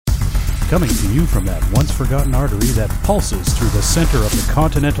Coming to you from that once-forgotten artery that pulses through the center of the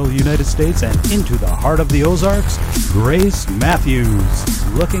continental United States and into the heart of the Ozarks, Grace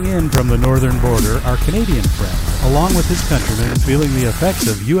Matthews. Looking in from the northern border, our Canadian friend, along with his countrymen feeling the effects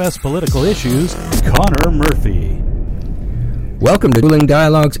of U.S. political issues, Connor Murphy. Welcome to Dueling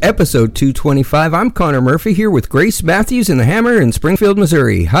Dialogues, episode 225. I'm Connor Murphy here with Grace Matthews in the Hammer in Springfield,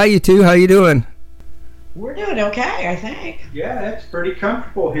 Missouri. Hi, you two. How you doing? We're doing okay, I think. Yeah, it's pretty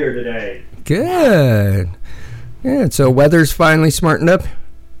comfortable here today. Good. Yeah, so weather's finally smartened up?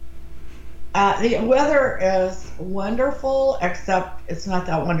 The weather is wonderful, except it's not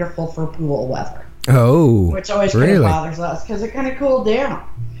that wonderful for pool weather. Oh, which always kind of bothers us because it kind of cooled down.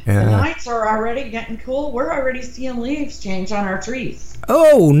 The nights are already getting cool. We're already seeing leaves change on our trees.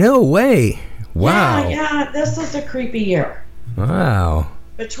 Oh, no way. Wow. Yeah, this is a creepy year. Wow.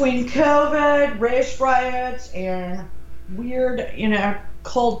 Between COVID, race riots, and weird,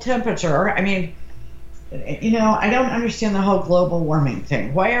 cold temperature. I mean, I don't understand the whole global warming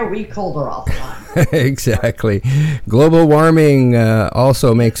thing. Why are we colder all the time? Exactly. Global warming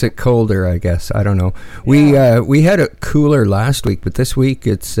also makes it colder, I guess. I don't know. We had it cooler last week, but this week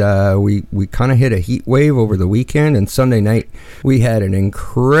it's we kind of hit a heat wave over the weekend, and Sunday night we had an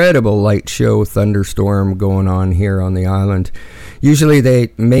incredible light show thunderstorm going on here on the island. Usually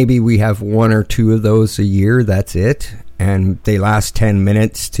we have one or two of those a year, that's it. And they last 10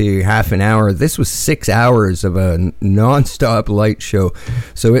 minutes to half an hour. This was 6 hours of a non-stop light show.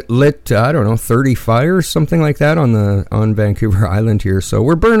 So it lit, 30 fires, something like that on Vancouver Island here. So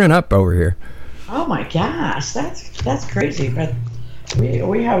we're burning up over here. Oh my gosh, that's crazy. But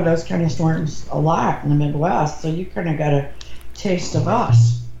we have those kind of storms a lot in the Midwest. So you kind of got a taste of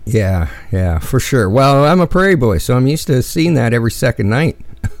us. Yeah, for sure. Well, I'm a prairie boy, so I'm used to seeing that every second night.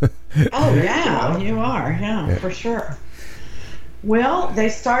 Oh yeah, you are. Yeah, for sure. Well, they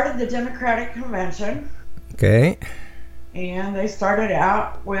started the Democratic Convention. Okay. And they started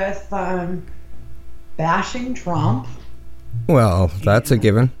out with bashing Trump. Well, that's a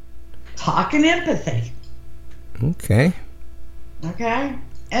given. Talking empathy. Okay.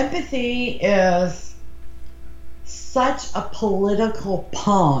 Empathy is such a political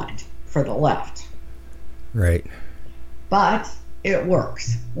pond for the left. Right. But it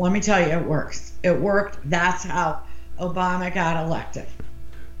works. Let me tell you, it works. It worked. That's how Obama got elected.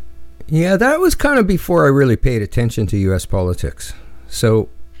 Yeah, that was kind of before I really paid attention to U.S. politics. So,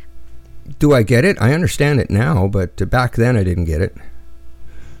 do I get it? I understand it now, but back then I didn't get it.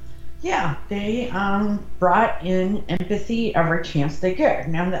 Yeah, they brought in empathy every chance they could.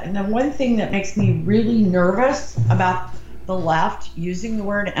 Now, the one thing that makes me really nervous about the left using the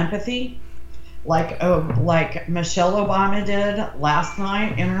word empathy, like Michelle Obama did last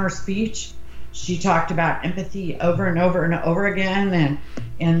night in her speech, she talked about empathy over and over and over again, and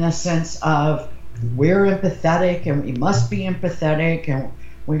in the sense of we're empathetic and we must be empathetic and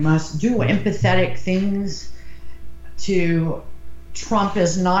we must do empathetic things. To Trump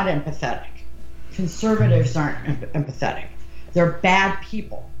is not empathetic. Conservatives aren't empathetic. They're bad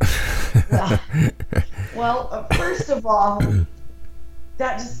people. Well, first of all,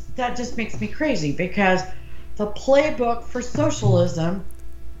 that just makes me crazy because the playbook for socialism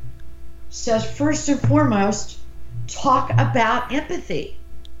says first and foremost, talk about empathy.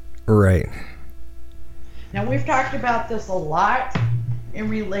 Right. Now, we've talked about this a lot in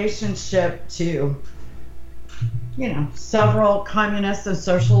relationship to, several communists and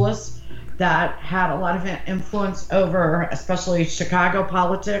socialists that had a lot of influence over, especially Chicago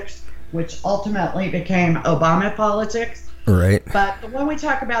politics, which ultimately became Obama politics. Right. But the one we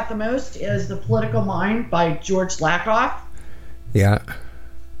talk about the most is The Political Mind by George Lakoff. Yeah.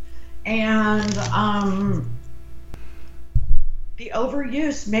 And the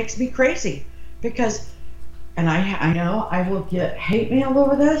overuse makes me crazy because, and I know I will get hate mail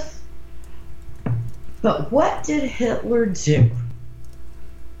over this, but what did Hitler do?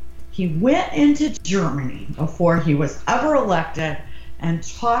 He went into Germany before he was ever elected and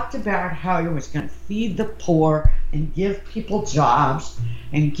talked about how he was going to feed the poor and give people jobs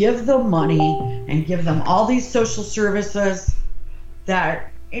and give them money and give them all these social services that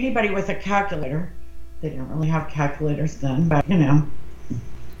anybody with a calculator, they didn't really have calculators then, but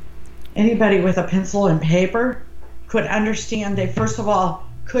anybody with a pencil and paper could understand they first of all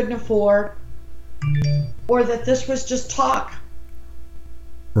couldn't afford, or that this was just talk.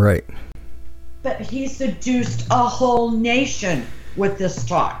 Right. But he seduced a whole nation with this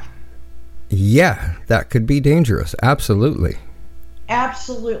talk. Yeah, that could be dangerous. Absolutely.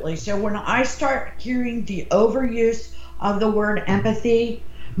 Absolutely. So when I start hearing the overuse of the word empathy,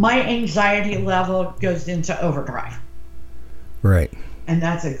 my anxiety level goes into overdrive. Right. And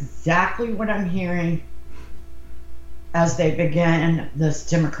that's exactly what I'm hearing as they begin this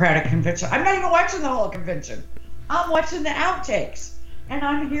Democratic convention. I'm not even watching the whole convention. I'm watching the outtakes. And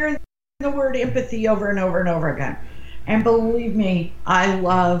I'm hearing the word empathy over and over and over again. And believe me, I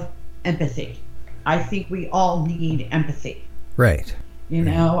love empathy. I think we all need empathy. Right. You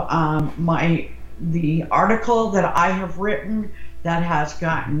know, the article that I have written that has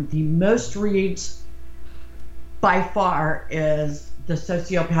gotten the most reads by far is The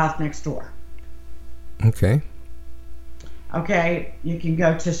Sociopath Next Door. Okay. Okay, you can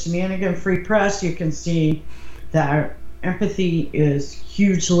go to Shenanigan Free Press. You can see that empathy is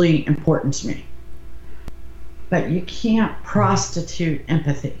hugely important to me. But you can't prostitute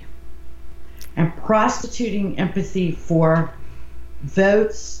empathy. And prostituting empathy for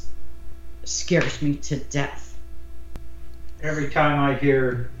votes scares me to death. Every time I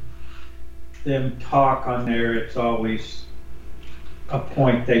hear them talk on there, it's always a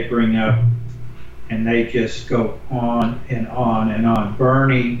point they bring up, and they just go on and on and on.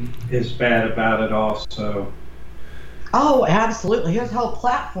 Bernie is bad about it also. Oh, absolutely. His whole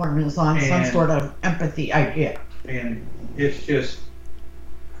platform is on some sort of empathy idea. And it's just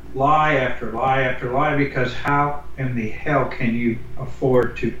lie after lie after lie, because how in the hell can you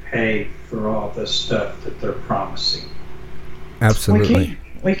afford to pay for all this stuff that they're promising? Absolutely.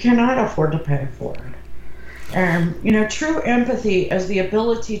 We cannot afford to pay for it. And, you know, true empathy is the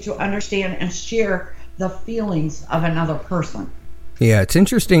ability to understand and share the feelings of another person. Yeah, it's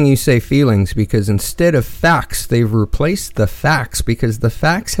interesting you say feelings, because instead of facts, they've replaced the facts, because the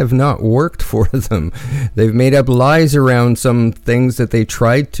facts have not worked for them. They've made up lies around some things that they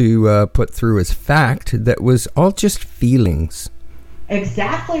tried to put through as fact that was all just feelings.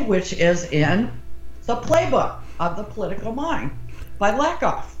 Exactly, which is in the playbook of the political mind by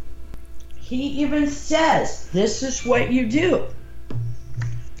Lakoff. He even says, this is what you do.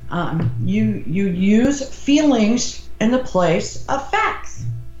 You use feelings in the place of facts.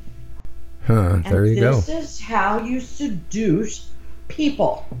 There you go. This is how you seduce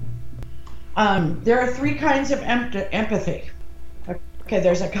people. There are three kinds of empathy. Okay,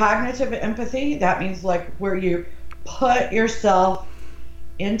 there's a cognitive empathy. That means like where you put yourself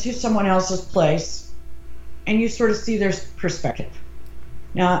into someone else's place and you sort of see their perspective.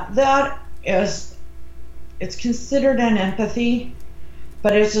 Now that is, it's considered an empathy,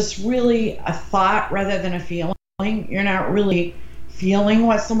 but it's just really a thought rather than a feeling. You're not really feeling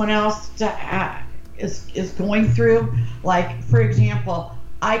what someone else is going through. Like, for example,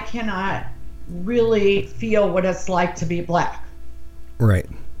 I cannot really feel what it's like to be black. Right.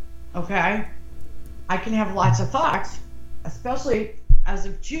 Okay? I can have lots of thoughts, especially as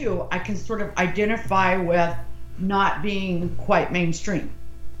a Jew. I can sort of identify with not being quite mainstream.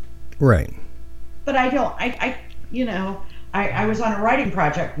 Right. But I don't. I was on a writing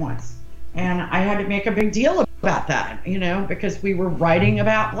project once, and I had to make a big deal about that, you know, because we were writing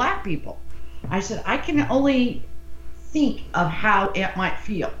about black people. I said, I can only think of how it might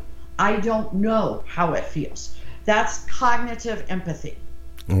feel. I don't know how it feels. That's cognitive empathy.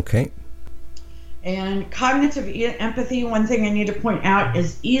 Okay. And cognitive empathy, one thing I need to point out,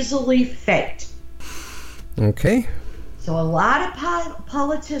 is easily faked. Okay. So a lot of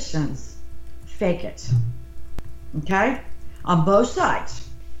politicians fake it. Okay? On both sides.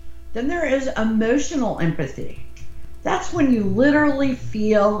 Then there is emotional empathy. That's when you literally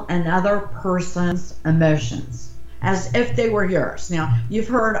feel another person's emotions as if they were yours. Now, you've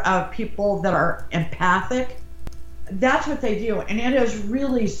heard of people that are empathic. That's what they do, and it is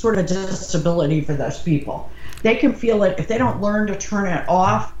really sort of disability for those people. They can feel it if they don't learn to turn it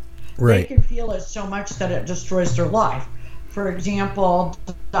off. Right. They can feel it so much that it destroys their life. For example,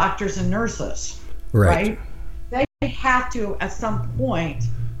 doctors and nurses, right? They have to, at some point,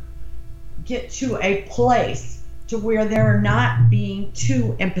 get to a place to where they're not being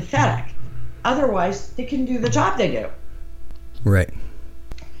too empathetic. Otherwise, they can do the job they do. Right.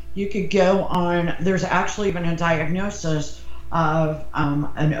 You could go on, there's actually even a diagnosis of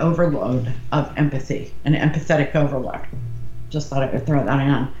an overload of empathy, an empathetic overload. Just thought I could throw that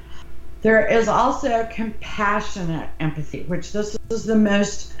in. There is also compassionate empathy, which this is the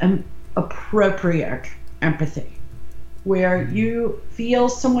most appropriate empathy, where you feel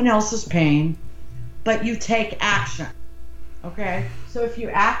someone else's pain, but you take action. Okay? So if you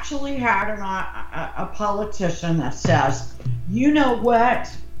actually had a politician that says, you know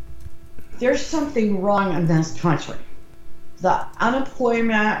what? There's something wrong in this country. The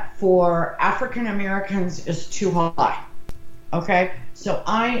unemployment for African Americans is too high. Okay? So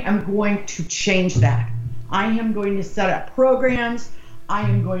I am going to change that. I am going to set up programs. I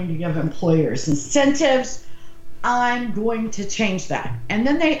am going to give employers incentives. I'm going to change that. And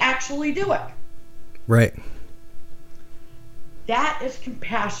then they actually do it. Right. That is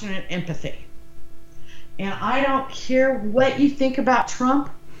compassionate empathy. And I don't care what you think about Trump,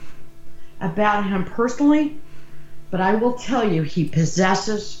 about him personally, but I will tell you he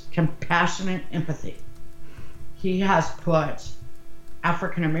possesses compassionate empathy. He has put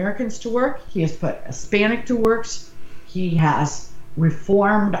African Americans to work. He has put Hispanic to work. He has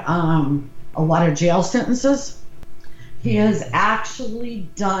reformed a lot of jail sentences. He has actually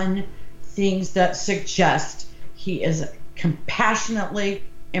done things that suggest he is compassionately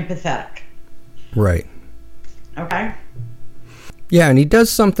empathetic. Right. Okay? Yeah, and he does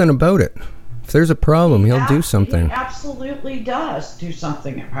something about it. If there's a problem, he'll do something. He absolutely does do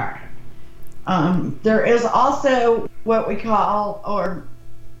something about it. There is also what we call, or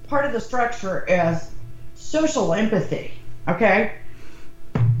part of the structure is social empathy. Okay?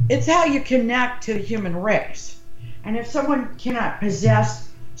 It's how you connect to the human race. And if someone cannot possess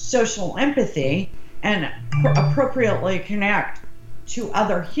social empathy and appropriately connect to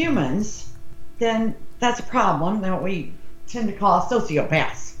other humans, then that's a problem that we tend to call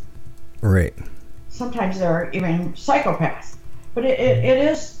sociopaths. Right. Sometimes they're even psychopaths. But it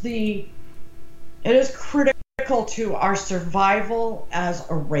is critical to our survival as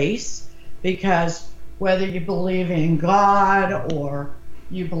a race, because whether you believe in God or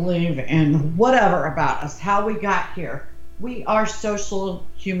you believe in whatever about us, how we got here, we are social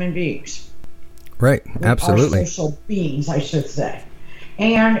human beings. Right, absolutely. We are social beings, I should say.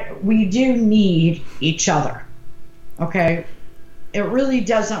 And we do need each other. Okay? It really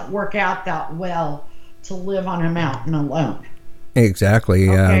doesn't work out that well to live on a mountain alone. Exactly.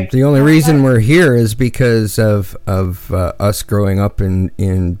 Okay. The only reason we're here is because of us growing up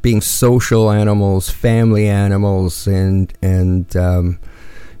in being social animals, family animals, and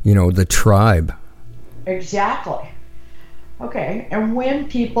the tribe. Exactly. Okay. And when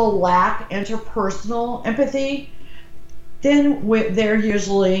people lack interpersonal empathy, then they're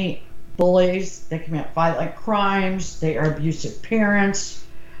usually bullies. They commit violent crimes. They are abusive parents.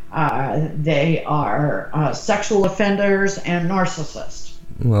 They are sexual offenders and narcissists.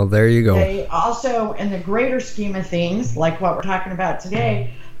 Well, there you go. They also, in the greater scheme of things, like what we're talking about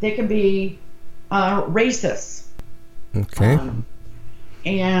today, they can be racist. Okay.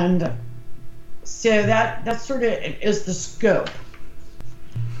 And so that sort of is the scope.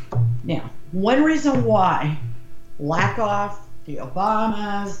 Now, one reason why Lakoff, the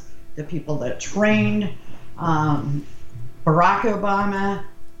Obamas, the people that trained Barack Obama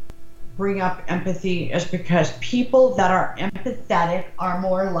bring up empathy is because people that are empathetic are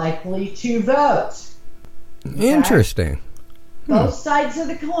more likely to vote. Okay? Interesting. Both sides of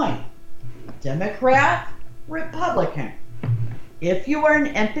the coin. Democrat, Republican. If you are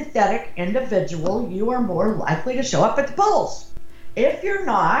an empathetic individual, you are more likely to show up at the polls. If you're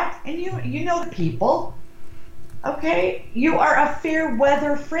not, and you know the people, okay, you are a fair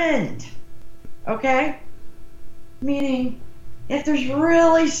weather friend. Okay? Meaning, if there's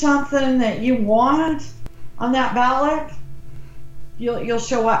really something that you want on that ballot, you'll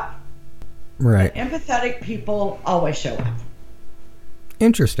show up. Right. But empathetic people always show up.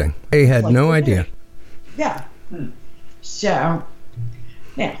 Interesting. I had no idea. Yeah. So,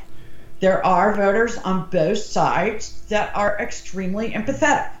 now, there are voters on both sides that are extremely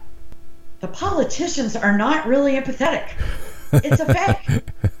empathetic. The politicians are not really empathetic. It's a fact.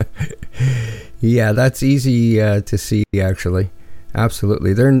 Yeah, that's easy to see, actually.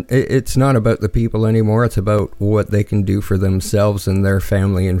 Absolutely. It's not about the people anymore. It's about what they can do for themselves and their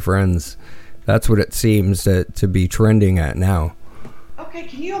family and friends. That's what it seems to be trending at now. Okay,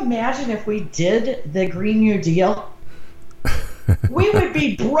 can you imagine if we did the Green New Deal? We would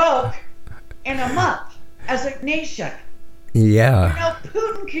be broke in a month as a nation. Yeah. You know,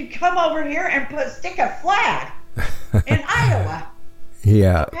 Putin could come over here and stick a flag in Iowa.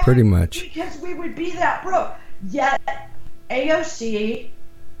 Yeah, Okay? pretty much. Because we would be that broke. Yet, AOC,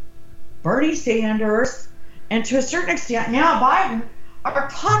 Bernie Sanders, and to a certain extent now Biden are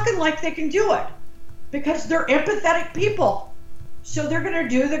talking like they can do it because they're empathetic people. So they're going to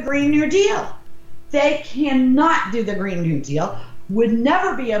do the Green New Deal. They cannot do the Green New Deal, would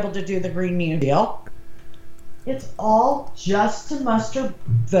never be able to do the Green New Deal. It's all just to muster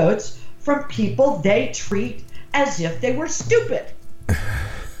votes from people they treat as if they were stupid.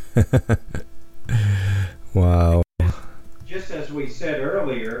 Wow. Just as we said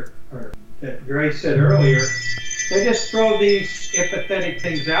earlier, or that Grace said earlier, they just throw these empathetic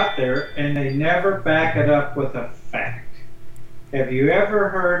things out there and they never back it up with a fact. Have you ever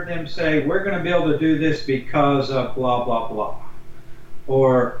heard them say, we're going to be able to do this because of blah, blah, blah?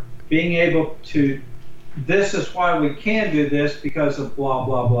 Or being able to this is why we can do this because of blah,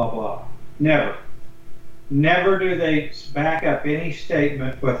 blah, blah, blah. Never. Never do they back up any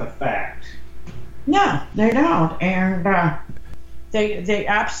statement with a fact. No, they don't. And they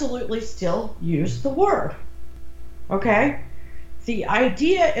absolutely still use the word. Okay? The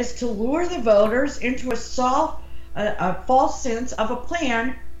idea is to lure the voters into a false sense of a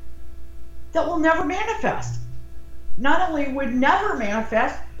plan that will never manifest. Not only would never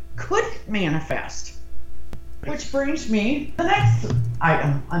manifest, could manifest. Which brings me to the next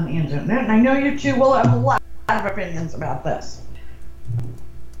item on the agenda, and I know you two will have a lot of opinions about this.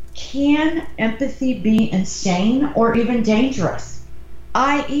 Can empathy be insane or even dangerous?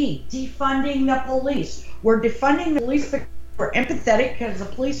 I.e., defunding the police. We're defunding the police because we're empathetic because the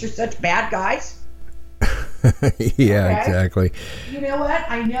police are such bad guys. Yeah, Okay. exactly. You know what?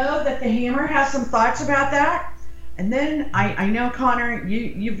 I know that the Hammer has some thoughts about that. And then I know, Connor,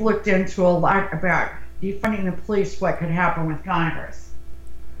 you've looked into a lot about defunding the police, what could happen with Congress.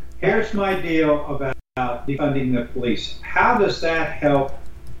 Here's my deal about defunding the police. How does that help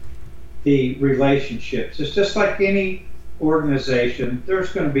the relationships? It's just like any organization.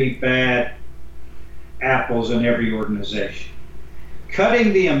 There's going to be bad apples in every organization.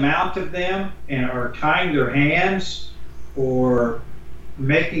 Cutting the amount of them or tying their hands or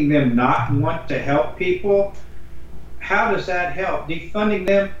making them not want to help people, how does that help? Defunding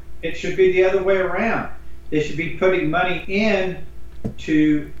them, it should be the other way around. They should be putting money in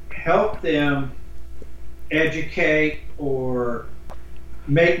to help them educate or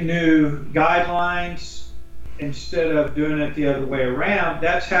make new guidelines instead of doing it the other way around.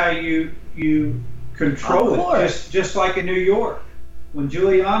 That's how you control it. Just like in New York when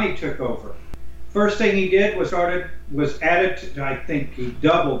Giuliani took over. First thing he did was added to, I think he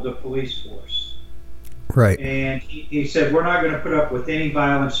doubled the police force. Right. And he said, we're not going to put up with any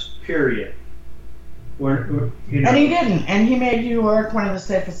violence, period. And he didn't. And he made New York one of the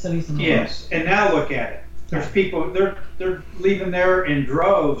safest cities in the world. Yes. And now look at it. There's people, they're leaving there in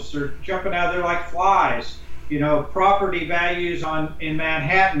droves. They're jumping out of there like flies. Property values in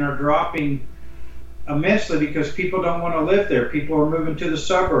Manhattan are dropping immensely because people don't want to live there. People are moving to the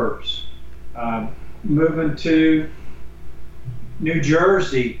suburbs, moving to New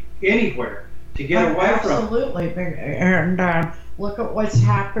Jersey, anywhere to get away from. Absolutely. And look at what's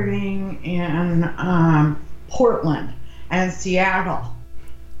happening in Portland and Seattle.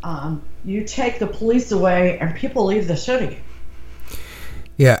 You take the police away and people leave the city.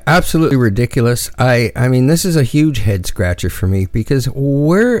 Yeah, absolutely ridiculous. I mean, this is a huge head scratcher for me because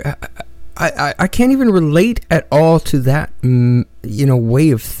I can't even relate at all to that,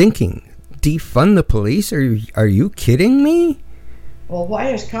 way of thinking. Defund the police? Are you kidding me? Well, why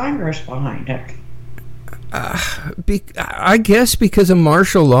is Congress behind it? I guess because of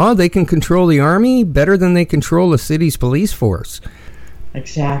martial law, they can control the army better than they control a city's police force.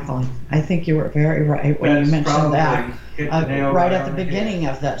 Exactly. I think you were very right when you mentioned that. Right at the beginning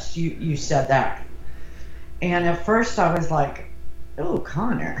of this, you said that. And at first I was like, oh,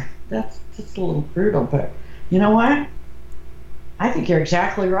 Connor, that's a little brutal. But you know what? I think you're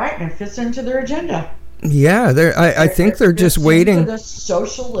exactly right, and it fits into their agenda. Yeah, I think they're just waiting. The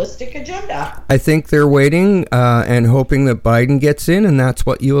socialistic agenda. I think they're waiting and hoping that Biden gets in, and that's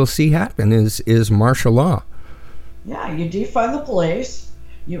what you will see happen is martial law. Yeah, you defund the police.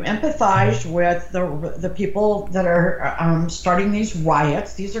 You empathize with the people that are starting these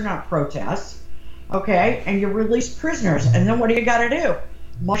riots. These are not protests, okay? And you release prisoners. And then what do you got to do?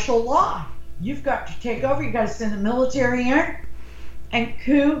 Martial law. You've got to take over. You got to send the military in. And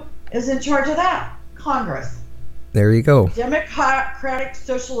who is in charge of that? Congress. There you go. Democratic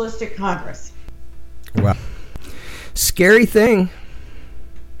Socialistic Congress. Wow. Scary thing.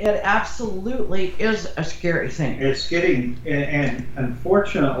 It absolutely is a scary thing. It's getting, and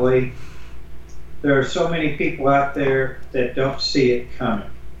unfortunately, there are so many people out there that don't see it coming.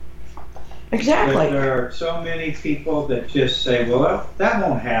 Exactly. There are so many people that just say, well, that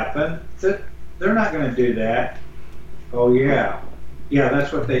won't happen. They're not going to do that. Oh, yeah. Yeah,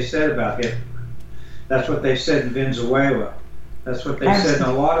 that's what they said about Hitler. That's what they said in Venezuela. That's what they said in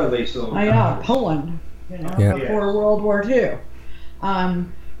a lot of these little countries. Poland, before World War II.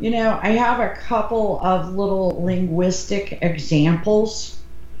 I have a couple of little linguistic examples,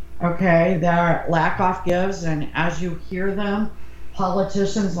 okay, that Lakoff gives, and as you hear them,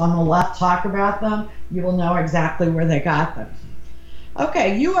 politicians on the left talk about them, you will know exactly where they got them.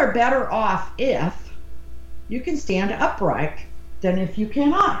 Okay, you are better off if you can stand upright than if you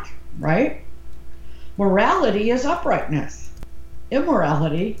cannot, right? Morality is uprightness.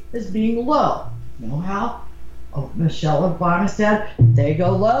 Immorality is being low. You know how Michelle Obama said, they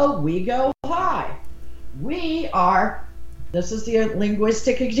go low, we go high. We are, this is the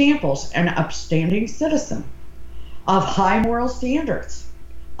linguistic examples, an upstanding citizen of high moral standards,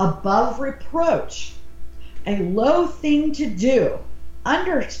 above reproach, a low thing to do,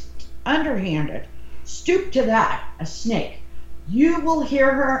 underhanded, stoop to that, a snake. You will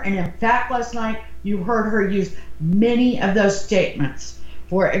hear her, and in fact, last night you heard her use many of those statements.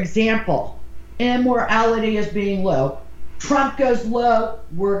 For example, immorality is being low. Trump goes low,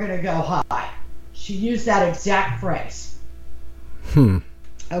 we're going to go high. She used that exact phrase.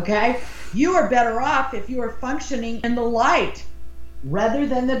 Okay? You are better off if you are functioning in the light rather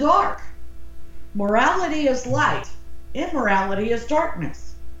than the dark. Morality is light. Immorality is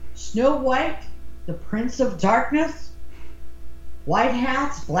darkness. Snow White, the Prince of Darkness, white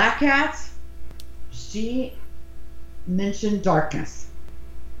hats, black hats, she mentioned darkness.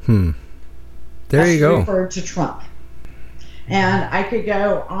 There you go. Referred to Trump. And I could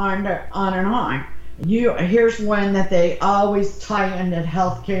go on and on. Here's one that they always tie into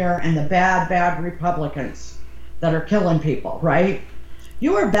healthcare and the bad Republicans that are killing people, right?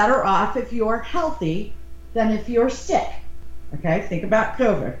 You are better off if you're healthy than if you're sick. Okay, think about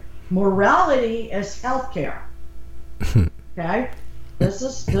COVID. Morality is healthcare. Okay, this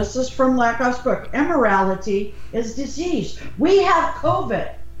is from Lakoff's book. Immorality is disease. We have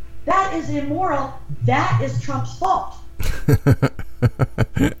COVID. That is immoral. That is Trump's fault.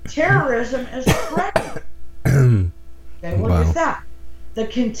 Terrorism is spreading. Okay, look at that. The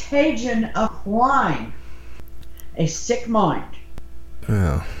contagion of crime. A sick mind.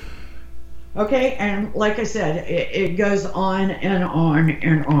 Oh. Okay, and like I said, it goes on and on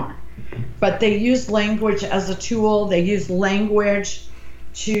and on. But they use language as a tool. They use language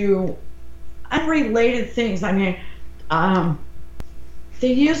to unrelated things. I mean,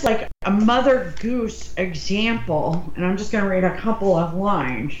 they use like a Mother Goose example, and I'm just going to read a couple of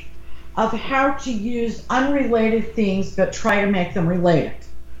lines of how to use unrelated things but try to make them related,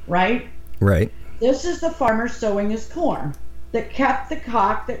 right? Right. This is the farmer sowing his corn, that kept the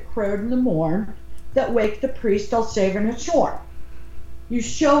cock that crowed in the morn, that waked the priest all saving a shore. You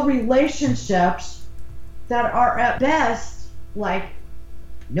show relationships that are at best like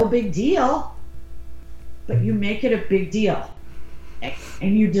no big deal, but you make it a big deal.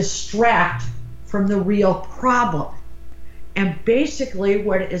 And you distract from the real problem. And basically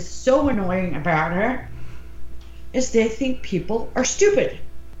what is so annoying about it is they think people are stupid.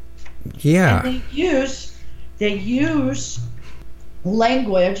 Yeah. And they use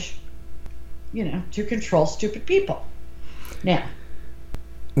language, to control stupid people. Now,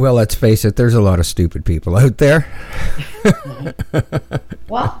 well, let's face it, there's a lot of stupid people out there.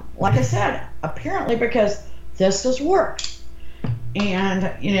 well, like I said, apparently because this has worked. And,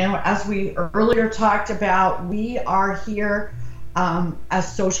 as we earlier talked about, we are here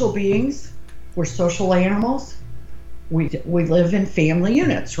as social beings. We're social animals. We live in family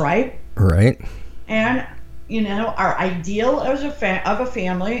units, right? Right. And, our ideal of a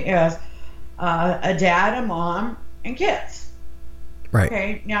family is a dad, a mom, and kids. Right.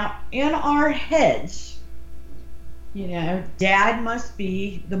 Okay. Now, in our heads, dad must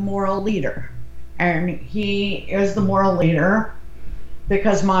be the moral leader. And he is the moral leader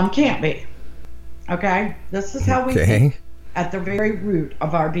because mom can't be. Okay? This is how we think at the very root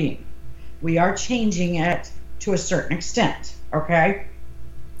of our being. We are changing it to a certain extent. Okay?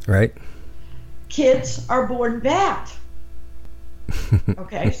 Right. Kids are born bad.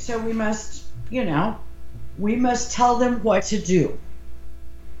 Okay? So we must, we must tell them what to do.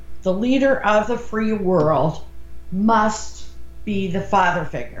 The leader of the free world must be the father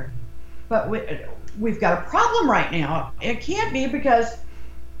figure. But we've got a problem right now. It can't be because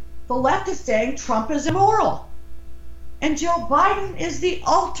the left is saying Trump is immoral. And Joe Biden is the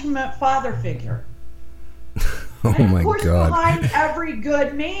ultimate father figure. Oh, and my of course, God. behind every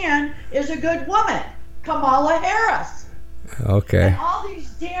good man is a good woman. Kamala Harris. Okay. And all these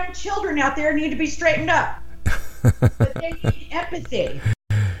damn children out there need to be straightened up. But they need empathy.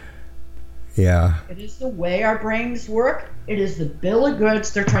 Yeah. It is the way our brains work. It is the bill of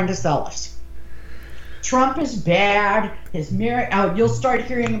goods they're trying to sell us. Trump is bad. His marriage. Oh, you'll start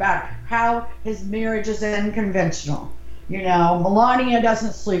hearing about how his marriage is unconventional. Melania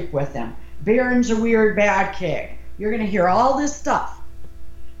doesn't sleep with him. Barron's a weird bad kid. You're going to hear all this stuff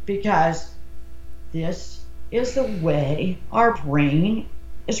because this is the way our brain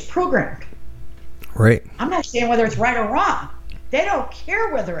is programmed. Right. I'm not saying whether it's right or wrong. They don't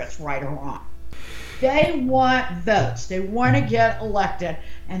care whether it's right or wrong. They want votes. They want to get elected.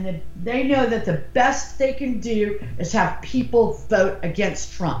 And they know that the best they can do is have people vote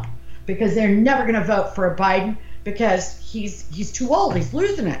against Trump because they're never going to vote for a Biden because he's too old. He's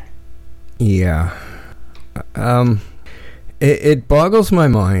losing it. Yeah. It boggles my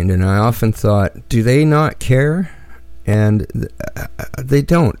mind, and I often thought, do they not care? And they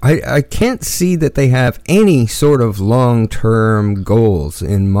don't. I can't see that they have any sort of long-term goals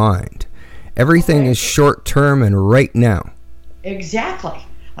in mind. Everything is short-term and right now. Exactly.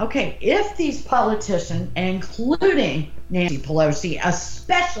 Okay, if these politicians, including Nancy Pelosi,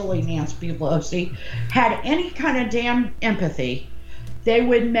 especially Nancy Pelosi, had any kind of damn empathy, they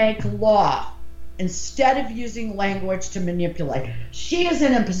would make law instead of using language to manipulate. She is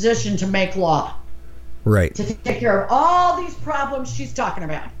in a position to make law. Right. To take care of all these problems she's talking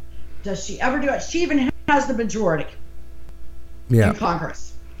about. Does she ever do it? She even has the majority in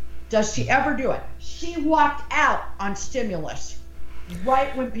Congress. Does she ever do it? She walked out on stimulus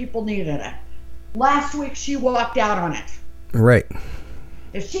right when people needed it. Last week she walked out on it. Right.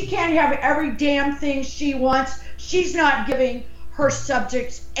 If she can't have every damn thing she wants, she's not giving her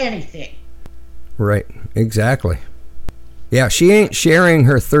subjects anything. Right. Exactly. Yeah, she ain't sharing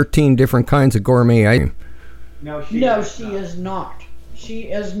her 13 different kinds of gourmet items. No, she is not. She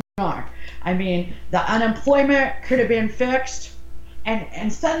is not. I mean, the unemployment could have been fixed,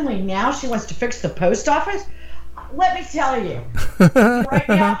 and suddenly now she wants to fix the post office. Let me tell you, right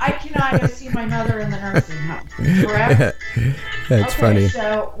now I cannot go see my mother in the nursing home. Correct? That's funny.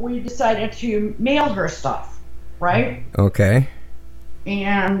 So we decided to mail her stuff, right? Okay.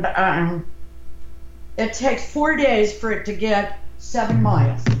 And it takes 4 days for it to get 7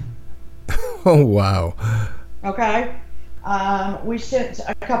 miles. Oh, wow. Okay. We sent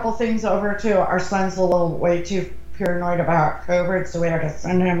a couple things over to our son's a little way too paranoid about COVID, so we had to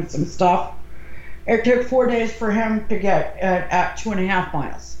send him some stuff. It took 4 days for him to get at 2.5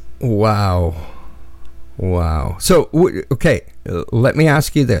 miles. Wow. Wow. So, okay, let me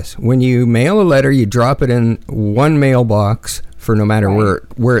ask you this. When you mail a letter, you drop it in one mailbox for no matter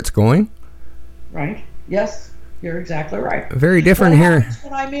where it's going? Right. Yes, you're exactly right. Very different here.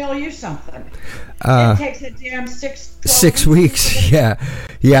 When I mail you something, it takes a damn 6 weeks. Yeah.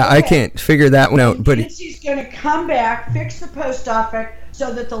 Okay. I can't figure that one out. But Nancy's going to come back, fix the post office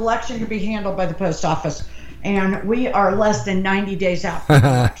so that the election can be handled by the post office. And we are less than 90 days out from the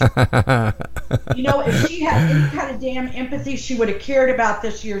election. You know, if she had any kind of damn empathy, she would have cared about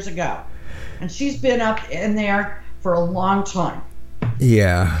this years ago. And she's been up in there for a long time.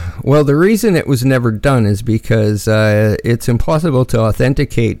 Yeah. Well, the reason it was never done is because it's impossible to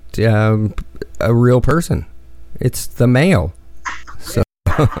authenticate a real person. It's the mail. So.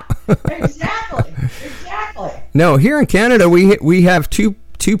 Exactly. No, here in Canada, we have two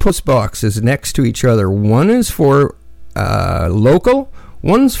post boxes next to each other. One is for local,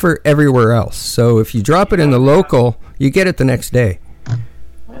 one's for everywhere else. So if you drop it in the local, you get it the next day.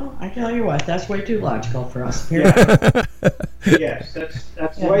 Well, I tell you what, that's way too logical for us here. Yes,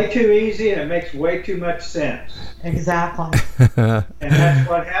 that's way too easy, and it makes way too much sense. Exactly. And that's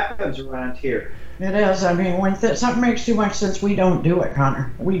what happens around here. It is. I mean, when something makes too much sense, we don't do it,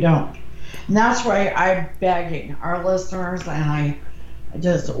 Connor. We don't. And that's why I'm begging our listeners, and I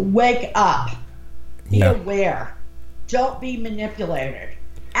just wake up. Be aware. Don't be manipulated.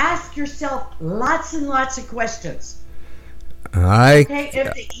 Ask yourself lots and lots of questions. Okay,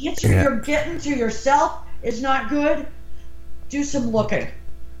 if the answer you're getting to yourself is not good, do some looking.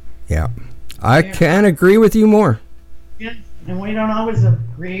 Yeah. I can't agree with you more. Yeah. And we don't always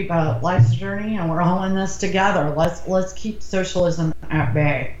agree, but life's journey, and we're all in this together. Let's keep socialism at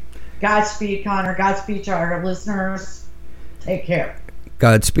bay. Godspeed, Connor. Godspeed to our listeners. Take care.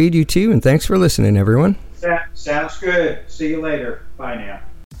 Godspeed you too, and thanks for listening, everyone. Sounds good. See you later. Bye now.